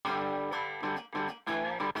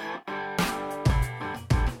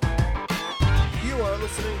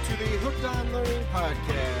listening to the Hooked on Learning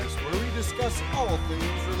podcast, where we discuss all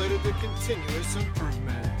things related to continuous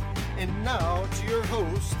improvement. And now to your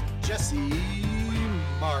host, Jesse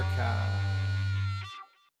Marca.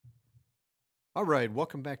 All right,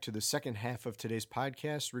 welcome back to the second half of today's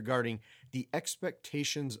podcast regarding the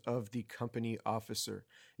expectations of the company officer.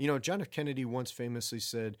 You know, John F. Kennedy once famously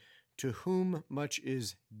said, "To whom much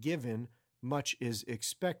is given, much is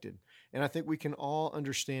expected." And I think we can all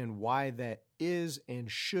understand why that is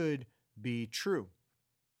and should be true.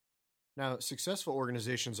 Now, successful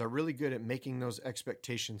organizations are really good at making those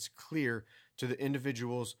expectations clear to the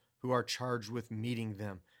individuals who are charged with meeting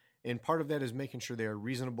them. And part of that is making sure they are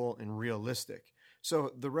reasonable and realistic.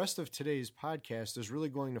 So the rest of today's podcast is really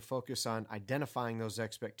going to focus on identifying those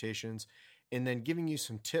expectations and then giving you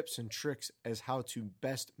some tips and tricks as how to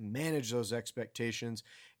best manage those expectations.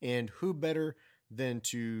 And who better than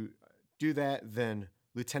to do that than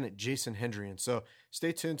Lieutenant Jason Hendrian. So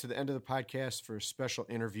stay tuned to the end of the podcast for a special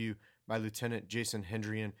interview by Lieutenant Jason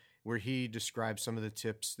Hendrian, where he describes some of the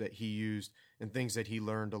tips that he used and things that he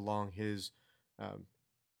learned along his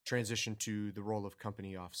transition to the role of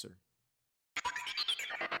company officer.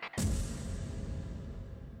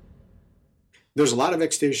 There's a lot of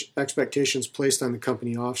expectations placed on the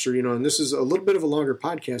company officer, and this is a little bit of a longer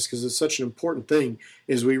podcast because it's such an important thing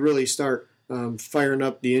as we really start firing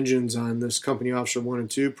up the engines on this Company Officer 1 and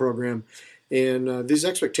 2 program. And these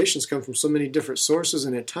expectations come from so many different sources,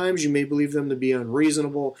 and at times you may believe them to be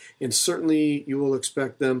unreasonable, and certainly you will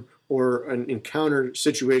expect them or encounter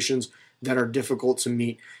situations that are difficult to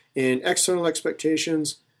meet. And external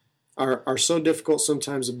expectations are so difficult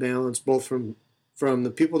sometimes to balance, both from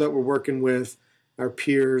the people that we're working with, our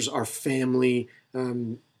peers, our family,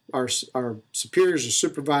 our superiors or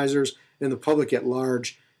supervisors, and the public at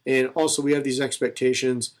large. And also we have these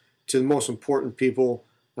expectations to the most important people,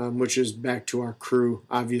 which is back to our crew,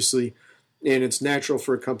 obviously. And it's natural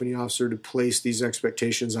for a company officer to place these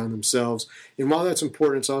expectations on themselves. And while that's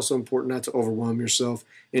important, it's also important not to overwhelm yourself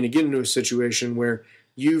and to get into a situation where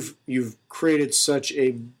you've created such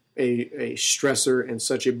a stressor and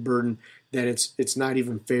such a burden that it's not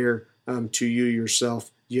even fair to you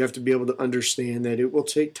yourself. You have to be able to understand that it will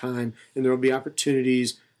take time and there will be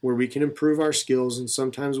opportunities where we can improve our skills, and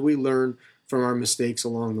sometimes we learn from our mistakes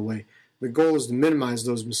along the way. The goal is to minimize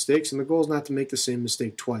those mistakes, and the goal is not to make the same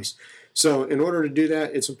mistake twice. So in order to do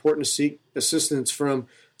that, it's important to seek assistance from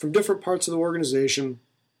different parts of the organization,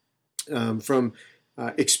 from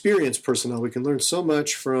experienced personnel. We can learn so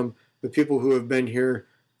much from the people who have been here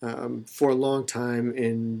for a long time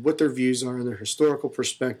and what their views are and their historical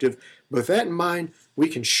perspective. But with that in mind, we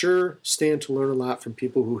can sure stand to learn a lot from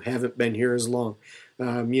people who haven't been here as long.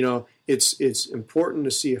 It's important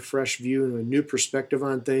to see a fresh view and a new perspective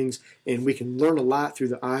on things, and we can learn a lot through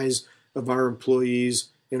the eyes of our employees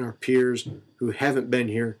and our peers who haven't been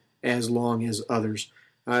here as long as others.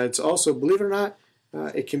 It's also, believe it or not,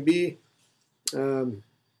 it can be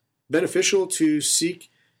beneficial to seek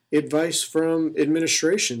advice from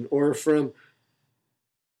administration or from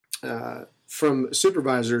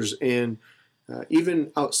supervisors and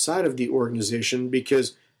even outside of the organization,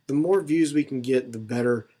 because the more views we can get, the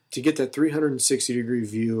better, to get that 360-degree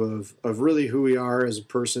view of really who we are as a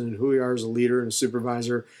person and who we are as a leader and a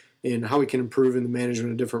supervisor and how we can improve in the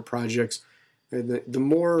management of different projects. And the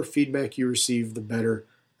more feedback you receive, the better.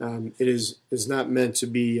 It is not meant to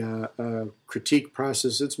be a critique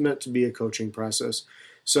process. It's meant to be a coaching process.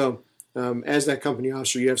 So as that company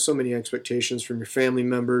officer, you have so many expectations from your family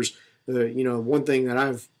members. One thing that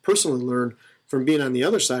I've personally learned from being on the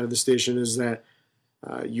other side of the station is that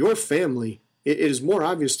your family, it is more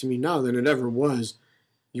obvious to me now than it ever was,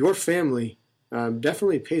 your family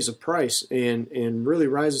definitely pays a price and really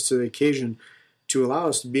rises to the occasion to allow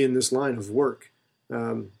us to be in this line of work.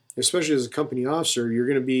 Especially as a company officer, you're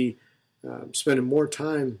going to be spending more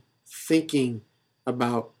time thinking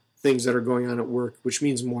about things that are going on at work, which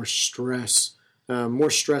means more stress.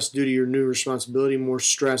 More stress due to your new responsibility, more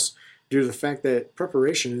stress due to the fact that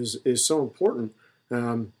preparation is so important.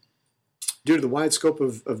 Due to the wide scope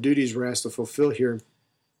of duties we're asked to fulfill here.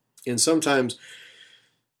 And sometimes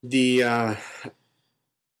the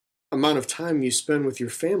amount of time you spend with your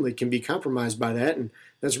family can be compromised by that, and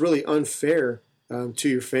that's really unfair to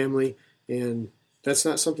your family, and that's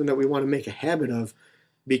not something that we want to make a habit of,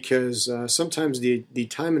 because sometimes the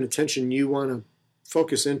time and attention you want to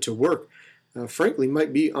focus into work frankly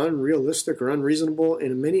might be unrealistic or unreasonable,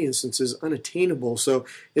 and in many instances unattainable. So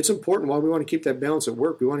it's important, while we want to keep that balance at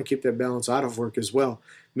work, we want to keep that balance out of work as well,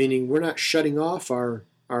 meaning we're not shutting off our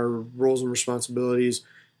roles and responsibilities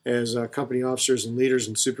as company officers and leaders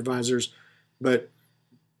and supervisors, but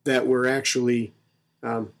that we're actually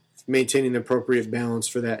maintaining the appropriate balance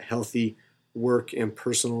for that healthy work and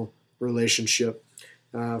personal relationship.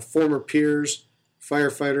 Former peers,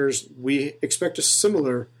 firefighters, we expect a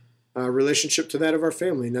similar relationship to that of our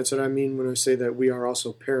family, and that's what I mean when I say that we are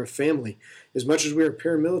also para-family. As much as we are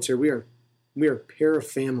paramilitary, we are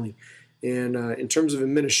para-family. And in terms of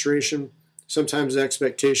administration, sometimes the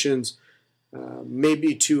expectations may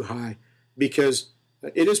be too high, because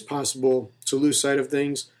it is possible to lose sight of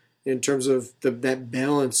things in terms of that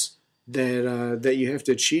balance that you have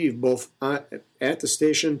to achieve both at the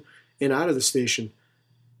station and out of the station.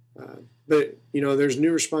 But there's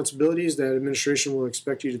new responsibilities that administration will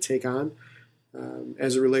expect you to take on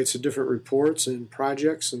as it relates to different reports and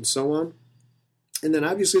projects and so on. And then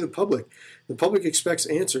obviously the public expects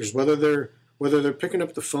answers, whether they're picking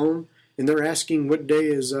up the phone and they're asking what day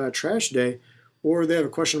is trash day, or they have a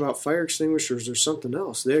question about fire extinguishers or something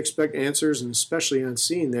else. They expect answers, and especially on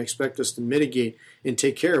scene, they expect us to mitigate and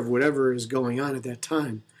take care of whatever is going on at that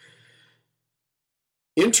time.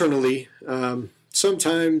 Internally,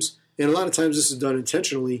 sometimes, and a lot of times this is done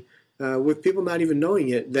intentionally, with people not even knowing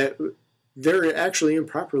it, that they're actually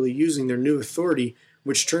improperly using their new authority,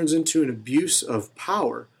 which turns into an abuse of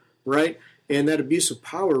power, right? And that abuse of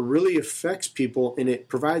power really affects people, and it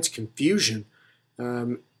provides confusion.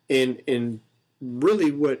 And really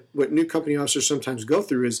what new company officers sometimes go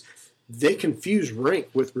through is they confuse rank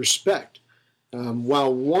with respect.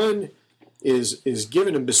 While one is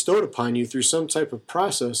given and bestowed upon you through some type of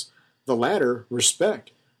process, the latter, respect,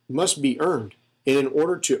 must be earned. And in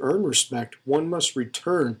order to earn respect, one must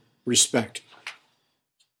return respect.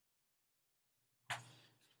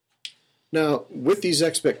 Now, with these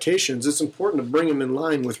expectations, it's important to bring them in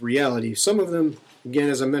line with reality. Some of them, again,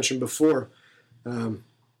 as I mentioned before,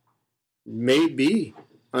 may be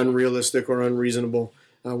unrealistic or unreasonable.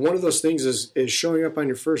 One of those things is showing up on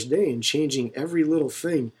your first day and changing every little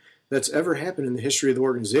thing that's ever happened in the history of the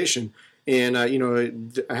organization. And,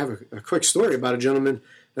 I have a quick story about a gentleman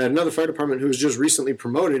at another fire department who was just recently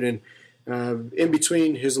promoted. And in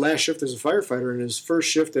between his last shift as a firefighter and his first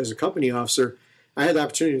shift as a company officer, I had the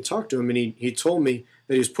opportunity to talk to him, and he told me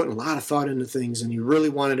that he was putting a lot of thought into things, and he really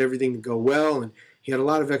wanted everything to go well, and he had a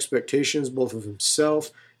lot of expectations, both of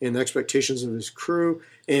himself and the expectations of his crew.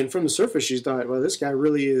 And from the surface, you thought, well, this guy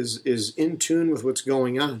really is in tune with what's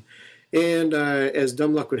going on. And as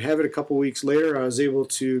dumb luck would have it, a couple weeks later, I was able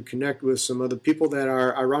to connect with some other people that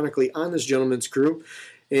are ironically on this gentleman's crew.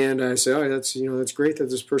 And I said, that's great that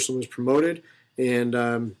this person was promoted.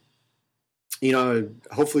 And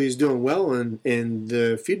hopefully he's doing well. And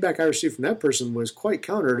the feedback I received from that person was quite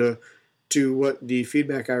counter to what the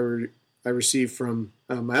feedback I received from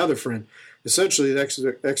my other friend. Essentially,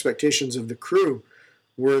 the expectations of the crew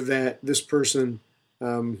were that this person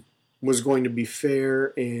was going to be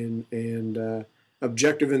fair and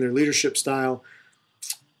objective in their leadership style.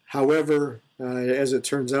 However, as it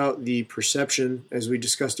turns out, the perception, as we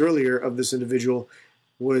discussed earlier, of this individual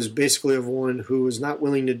was basically of one who was not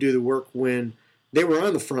willing to do the work when they were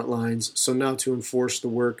on the front lines, so now to enforce the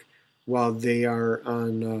work while they are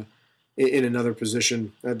on in another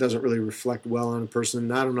position, that doesn't really reflect well on a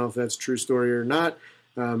person. I don't know if that's a true story or not,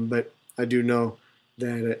 but I do know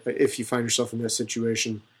that if you find yourself in that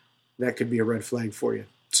situation, that could be a red flag for you.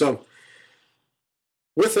 So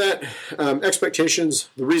with that, expectations,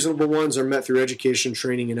 the reasonable ones, are met through education,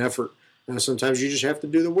 training, and effort. Sometimes you just have to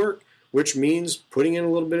do the work, which means putting in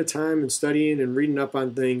a little bit of time and studying and reading up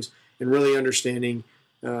on things and really understanding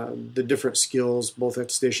the different skills, both at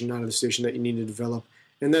the station and out of the station, that you need to develop.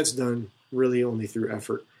 And that's done really only through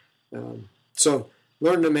effort. So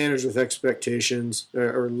learn to manage with expectations,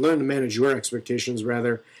 or learn to manage your expectations,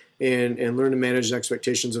 rather, and learn to manage the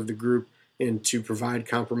expectations of the group and to provide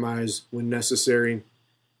compromise when necessary,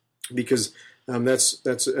 because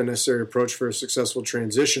that's a necessary approach for a successful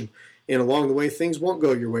transition. And along the way, things won't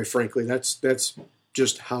go your way, frankly. That's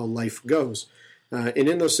just how life goes. And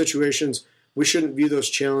in those situations, we shouldn't view those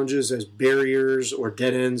challenges as barriers or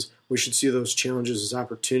dead ends. We should see those challenges as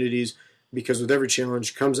opportunities, because with every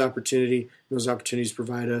challenge comes opportunity. And those opportunities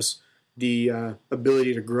provide us the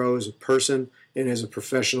ability to grow as a person and as a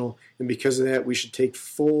professional. And because of that, we should take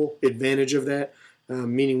full advantage of that,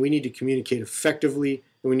 meaning we need to communicate effectively,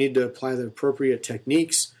 and we need to apply the appropriate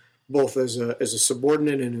techniques, both as a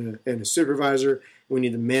subordinate and a supervisor. We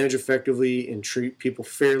need to manage effectively and treat people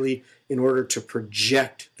fairly in order to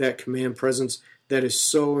project that command presence that is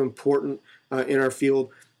so important in our field,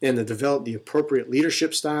 and to develop the appropriate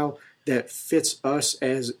leadership style that fits us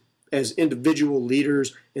as individual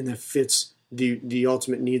leaders and that fits the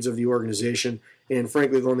ultimate needs of the organization. And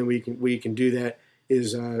frankly, the only way we can do that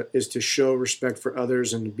is to show respect for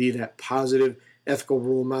others and to be that positive ethical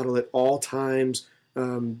role model at all times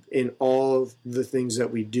in all the things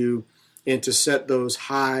that we do, and to set those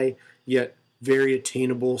high yet very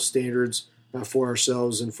attainable standards for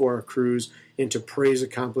ourselves and for our crews, and to praise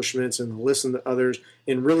accomplishments and to listen to others,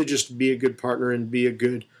 and really just be a good partner and be a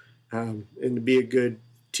good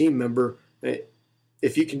team member.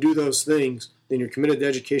 If you can do those things, then you're committed to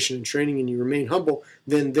education and training, and you remain humble,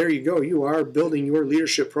 then there you go. You are building your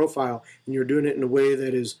leadership profile, and you're doing it in a way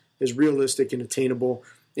that is realistic and attainable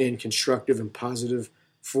and constructive and positive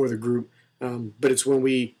for the group. But it's when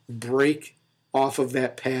we break off of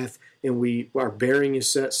that path and our bearing is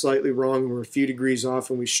set slightly wrong, and we're a few degrees off,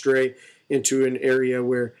 and we stray into an area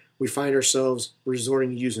where we find ourselves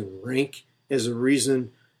resorting to using rank as a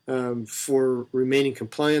reason for remaining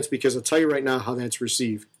compliance, because I'll tell you right now how that's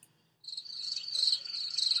received.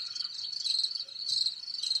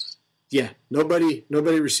 Yeah, nobody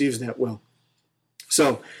receives that well.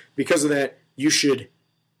 So because of that, you should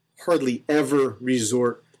hardly ever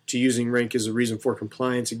resort to using rank as a reason for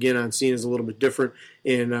compliance. Again, on scene is a little bit different.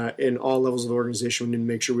 In all levels of the organization, we need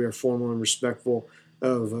to make sure we are formal and respectful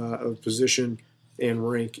of position and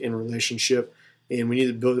rank and relationship, and we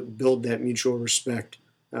need to build that mutual respect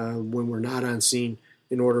when we're not on scene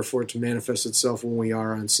in order for it to manifest itself when we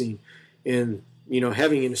are on scene. And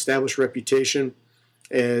having an established reputation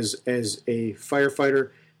as a firefighter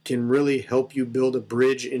can really help you build a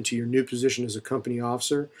bridge into your new position as a company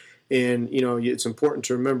officer. And it's important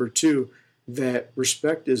to remember too that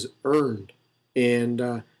respect is earned,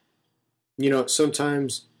 and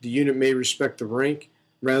sometimes the unit may respect the rank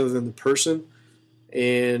rather than the person,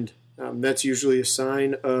 and that's usually a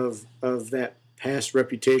sign of that past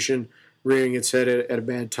reputation rearing its head at a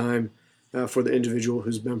bad time for the individual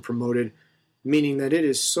who's been promoted, meaning that it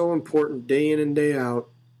is so important day in and day out,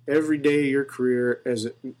 every day of your career as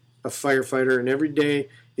a firefighter and every day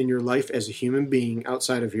in your life as a human being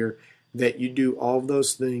outside of here, that you do all of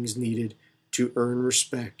those things needed to earn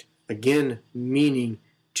respect. Again, meaning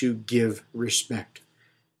to give respect.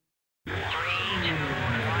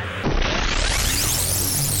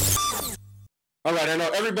 All right, I know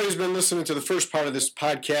everybody's been listening to the first part of this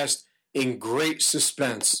podcast in great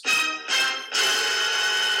suspense.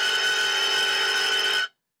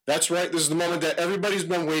 That's right, this is the moment that everybody's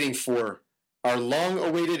been waiting for. Our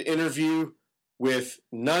long-awaited interview with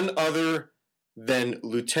none other than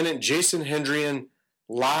Lieutenant Jason Hendrian,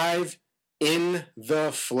 live in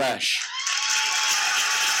the flesh.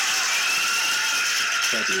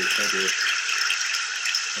 Thank you. Thank you.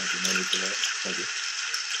 No need for that. Thank you.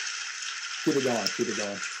 Keep it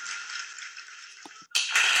going.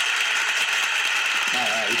 All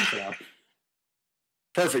right, you can put out.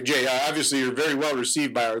 Perfect, Jay. Obviously, you're very well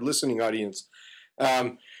received by our listening audience.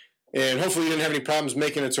 And hopefully you didn't have any problems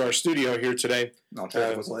making it to our studio here today. No,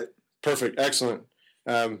 traffic was late. Perfect. Excellent.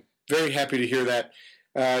 Very happy to hear that.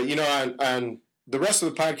 On the rest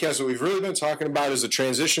of the podcast, what we've really been talking about is the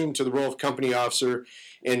transition to the role of company officer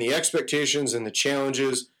and the expectations and the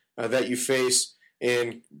challenges that you face.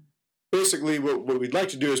 And basically what we'd like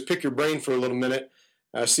to do is pick your brain for a little minute,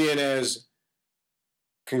 seeing as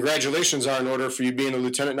congratulations are in order for you being a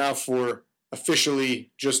lieutenant now for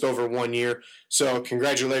officially just over 1 year. So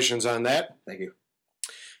congratulations on that. Thank you.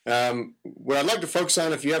 What I'd like to focus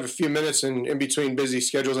on, if you have a few minutes in between busy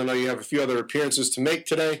schedules, I know you have a few other appearances to make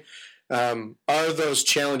today, are those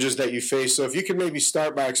challenges that you face. So if you could maybe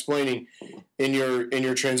start by explaining in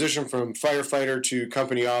your transition from firefighter to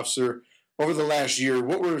company officer over the last year,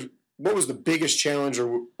 what was the biggest challenge,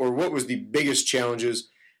 or what was the biggest challenges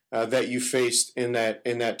that you faced in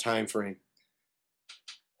that time frame?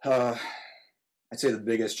 I'd say the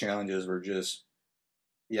biggest challenges were just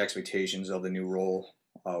the expectations of the new role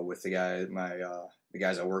with the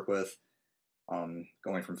guys I work with.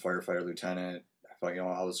 Going from firefighter to lieutenant, I felt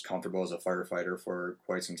I was comfortable as a firefighter for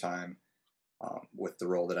quite some time with the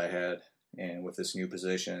role that I had, and with this new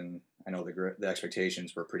position, I know the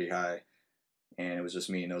expectations were pretty high, and it was just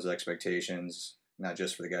meeting those expectations, not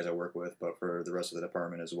just for the guys I work with, but for the rest of the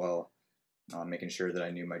department as well. Making sure that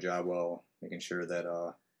I knew my job well, making sure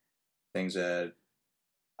that things that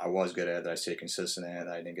I was good at, that I stayed consistent at,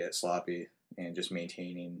 that I didn't get sloppy, and just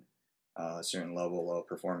maintaining a certain level of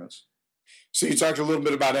performance. So you talked a little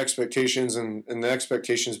bit about expectations and the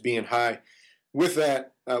expectations being high. With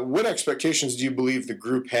that, what expectations do you believe the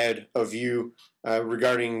group had of you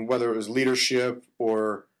regarding whether it was leadership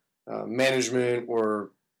or management or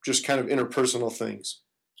just kind of interpersonal things?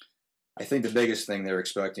 I think the biggest thing they're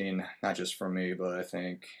expecting, not just from me, but I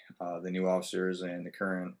think the new officers and the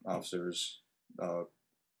current officers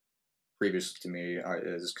previous to me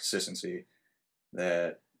is consistency.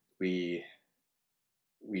 That we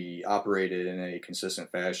we operated in a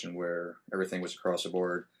consistent fashion where everything was across the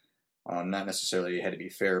board. Not necessarily had to be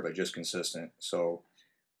fair, but just consistent. So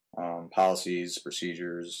policies,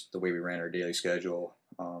 procedures, the way we ran our daily schedule,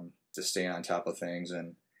 to stay on top of things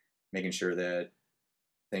and making sure that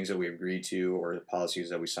things that we agreed to or the policies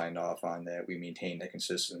that we signed off on, that we maintained that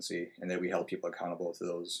consistency and that we held people accountable to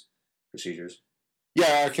those procedures.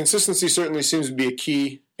 Yeah, consistency certainly seems to be a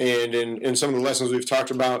key. And in some of the lessons we've talked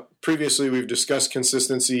about previously, we've discussed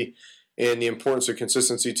consistency and the importance of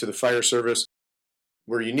consistency to the fire service.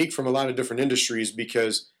 We're unique from a lot of different industries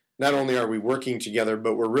because not only are we working together,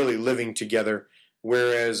 but we're really living together.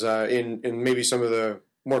 Whereas in maybe some of the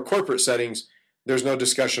more corporate settings, there's no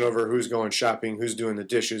discussion over who's going shopping, who's doing the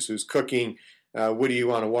dishes, who's cooking, what do you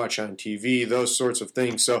want to watch on TV, those sorts of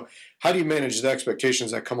things. So how do you manage the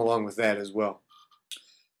expectations that come along with that as well?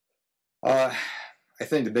 I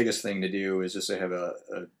think the biggest thing to do is just to have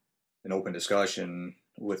an open discussion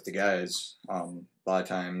with the guys. A lot of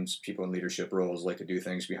times people in leadership roles like to do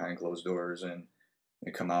things behind closed doors and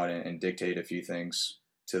come out and dictate a few things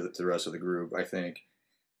to the rest of the group. I think,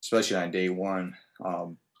 especially on day one,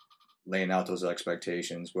 laying out those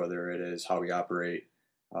expectations, whether it is how we operate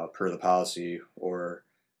per the policy or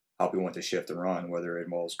how we want to shift and run, whether it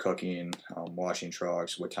involves cooking, washing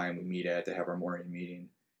trucks, what time we meet at to have our morning meeting.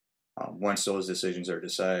 Once those decisions are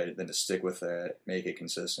decided, then to stick with that, make it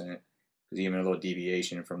consistent. Because even a little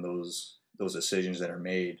deviation from those decisions that are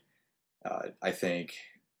made, I think,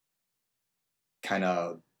 kind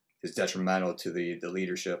of is detrimental to the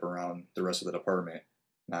leadership around the rest of the department.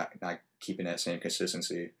 Not keeping that same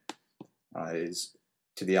consistency is,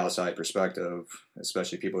 to the outside perspective,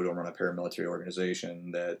 especially people who don't run a paramilitary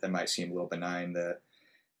organization, that might seem a little benign, that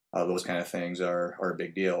those kind of things are a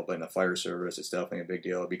big deal. But in the fire service, it's definitely a big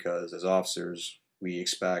deal because as officers, we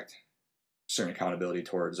expect certain accountability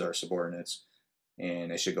towards our subordinates.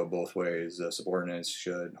 And it should go both ways. The subordinates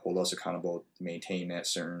should hold us accountable to maintain that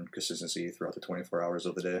certain consistency throughout the 24 hours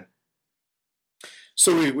of the day.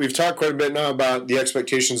 So we've talked quite a bit now about the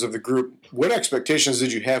expectations of the group. What expectations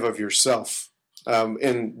did you have of yourself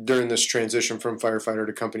during this transition from firefighter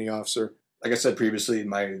to company officer? Like I said previously,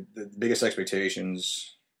 the biggest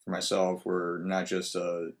expectations for myself were not just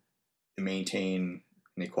to maintain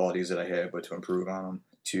any qualities that I had, but to improve on them.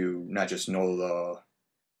 To not just know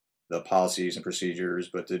the policies and procedures,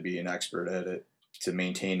 but to be an expert at it. To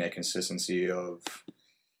maintain that consistency of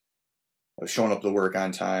showing up to work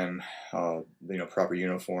on time, proper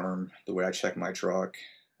uniform, the way I check my truck,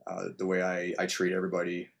 the way I treat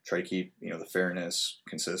everybody, try to keep the fairness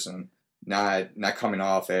consistent. Not coming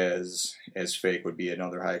off as fake would be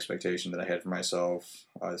another high expectation that I had for myself.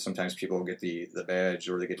 Sometimes people get the badge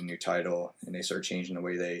or they get a new title and they start changing the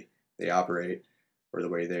way they operate or the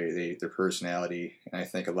way their personality. And I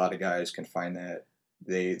think a lot of guys can find that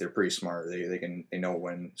they're pretty smart. They know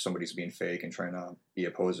when somebody's being fake and trying to be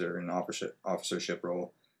a poser in an officership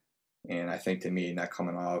role. And I think, to me, not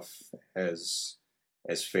coming off as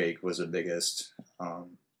fake was the biggest,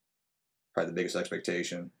 probably the biggest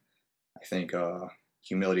expectation. I think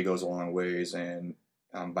humility goes a long ways, and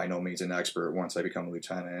I'm by no means an expert. Once I become a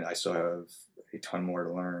lieutenant, I still have a ton more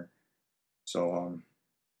to learn. So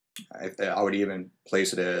I would even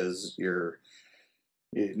place it as your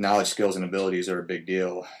knowledge, skills, and abilities are a big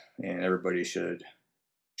deal, and everybody should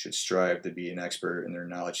strive to be an expert in their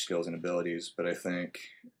knowledge, skills, and abilities. But I think,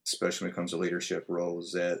 especially when it comes to leadership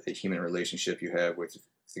roles, that the human relationship you have with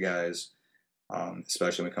the guys,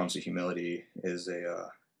 especially when it comes to humility, is a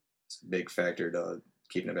big factor to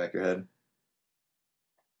keep in the back of your head.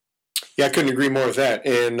 Yeah, I couldn't agree more with that.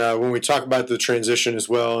 And when we talk about the transition as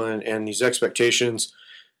well and these expectations,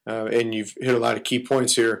 and you've hit a lot of key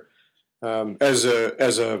points here, as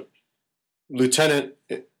a lieutenant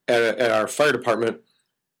at our fire department,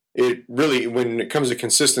 it really, when it comes to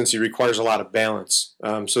consistency, requires a lot of balance.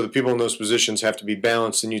 So the people in those positions have to be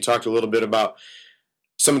balanced. And you talked a little bit about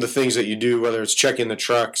some of the things that you do, whether it's checking the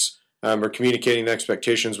trucks or communicating the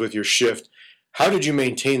expectations with your shift. How did you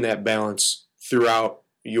maintain that balance throughout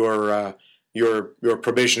your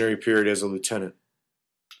probationary period as a lieutenant?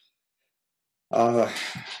 I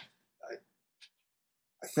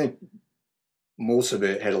think most of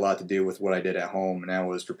it had a lot to do with what I did at home, and I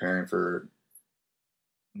was preparing for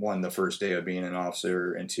the first day of being an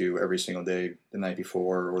officer, and two, every single day the night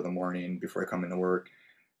before or the morning before I come into work.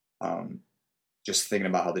 Just thinking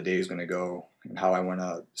about how the day is going to go and how I want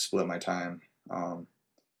to split my time.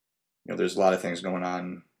 There's a lot of things going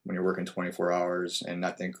on when you're working 24 hours, and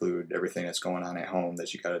not to include everything that's going on at home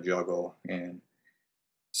that you got to juggle. And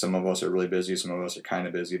some of us are really busy, some of us are kind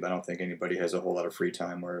of busy, but I don't think anybody has a whole lot of free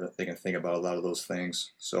time where they can think about a lot of those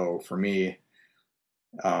things. So for me,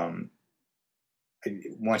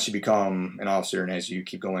 Once you become an officer and as you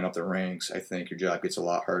keep going up the ranks, I think your job gets a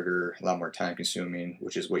lot harder, a lot more time consuming,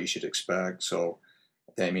 which is what you should expect. So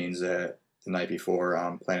that means that the night before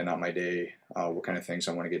I'm planning out my day, what kind of things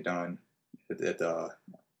I want to get done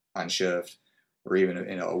on shift, or even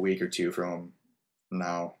in a week or two from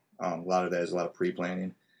now. A lot of that is a lot of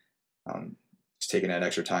pre-planning. Just taking that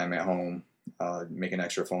extra time at home, making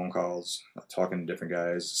extra phone calls, talking to different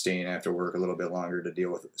guys, staying after work a little bit longer to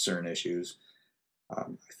deal with certain issues. I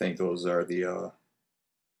think those are the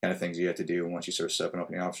kind of things you have to do once you start stepping up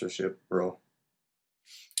in the officership role.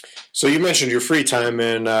 So you mentioned your free time,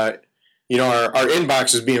 and our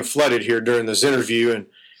inbox is being flooded here during this interview, and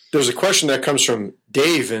there's a question that comes from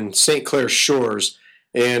Dave in St. Clair Shores,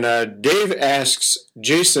 and Dave asks,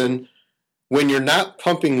 Jason, when you're not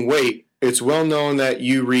pumping weight, it's well known that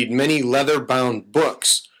you read many leather-bound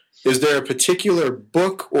books. Is there a particular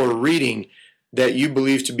book or reading that you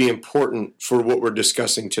believe to be important for what we're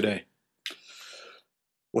discussing today?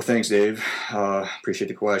 Well, thanks, Dave. Appreciate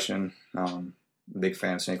the question. Big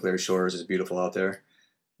fan of St. Clair Shores. It's beautiful out there.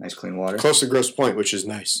 Nice, clean water. Close to Grosse Pointe, which is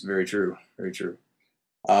nice. Very true. Very true.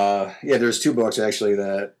 There's 2 books, actually,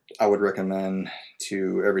 that I would recommend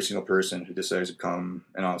to every single person who decides to become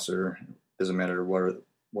an officer. Doesn't matter what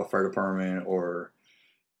fire department or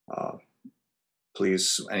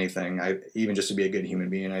police, anything. Even just to be a good human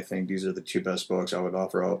being, I think these are the 2 best books I would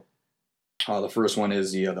offer up. The first one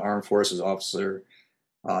is the Armed Forces Officer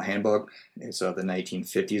Handbook. It's the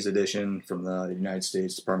 1950s edition from the United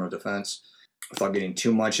States Department of Defense. Without getting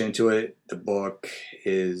too much into it, the book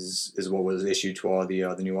is what was issued to all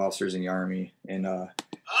the new officers in the Army in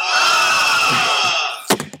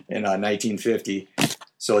 1950.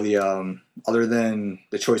 So the other than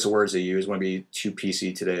the choice of words they use, wouldn't be too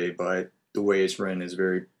PC today, but the way it's written is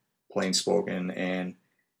very plain spoken, and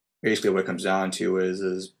basically what it comes down to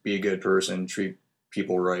is be a good person, treat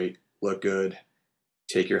people right, look good,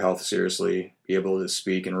 take your health seriously, be able to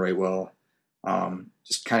speak and write well.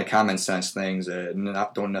 Just kind of common sense things that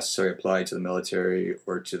don't necessarily apply to the military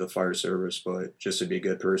or to the fire service, but just to be a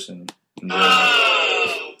good person.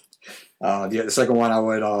 The second one I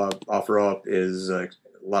would offer up is, a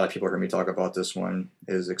lot of people heard me talk about this one,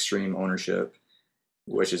 is Extreme Ownership,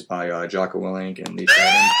 which is by Jocko Willink and Lee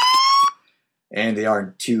Fadden. And they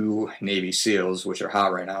are 2 Navy SEALs, which are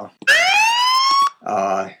hot right now.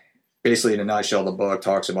 Basically, in a nutshell, the book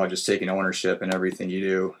talks about just taking ownership in everything you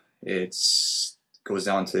do. It goes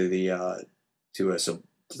down to the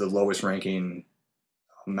lowest ranking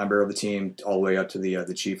member of the team, all the way up to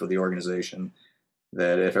the chief of the organization.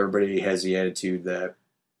 That if everybody has the attitude that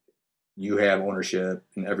you have ownership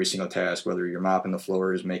in every single task, whether you're mopping the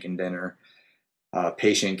floors, making dinner,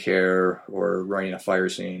 patient care, or running a fire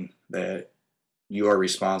scene, that you are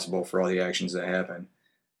responsible for all the actions that happen.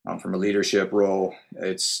 From a leadership role,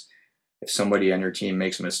 it's if somebody on your team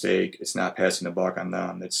makes a mistake, it's not passing the buck on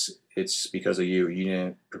them. It's because of you. You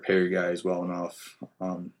didn't prepare your guys well enough.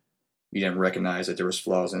 You didn't recognize that there was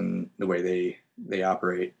flaws in the way they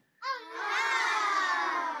operate.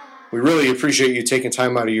 We really appreciate you taking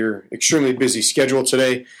time out of your extremely busy schedule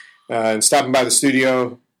today and stopping by the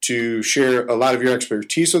studio to share a lot of your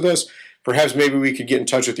expertise with us. Perhaps maybe we could get in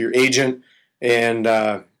touch with your agent and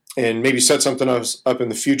maybe set something else up in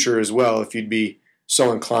the future as well if you'd be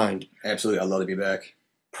so inclined. Absolutely. I'd love to be back.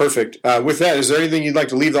 Perfect. With that, is there anything you'd like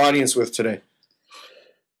to leave the audience with today?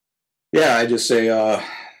 Yeah, I just say,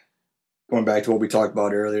 going back to what we talked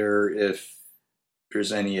about earlier, if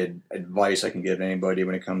there's any advice I can give anybody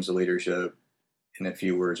when it comes to leadership in a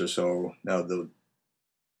few words or so, it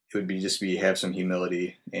would be have some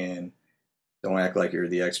humility and don't act like you're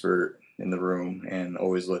the expert in the room, and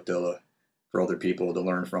always look for other people to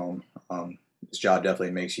learn from. This job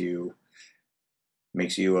definitely makes you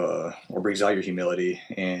or brings out your humility,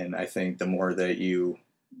 and I think the more that you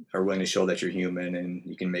are willing to show that you're human and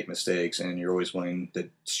you can make mistakes and you're always willing to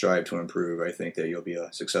strive to improve, I think that you'll be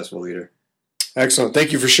a successful leader. Excellent.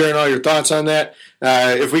 Thank you for sharing all your thoughts on that.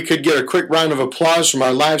 If we could get a quick round of applause from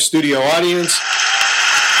our live studio audience.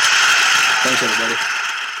 Thanks, everybody.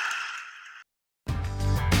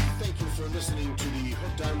 Thank you for listening to the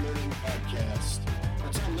Hooked on Learning podcast.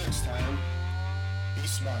 Until next time, be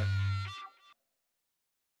smart.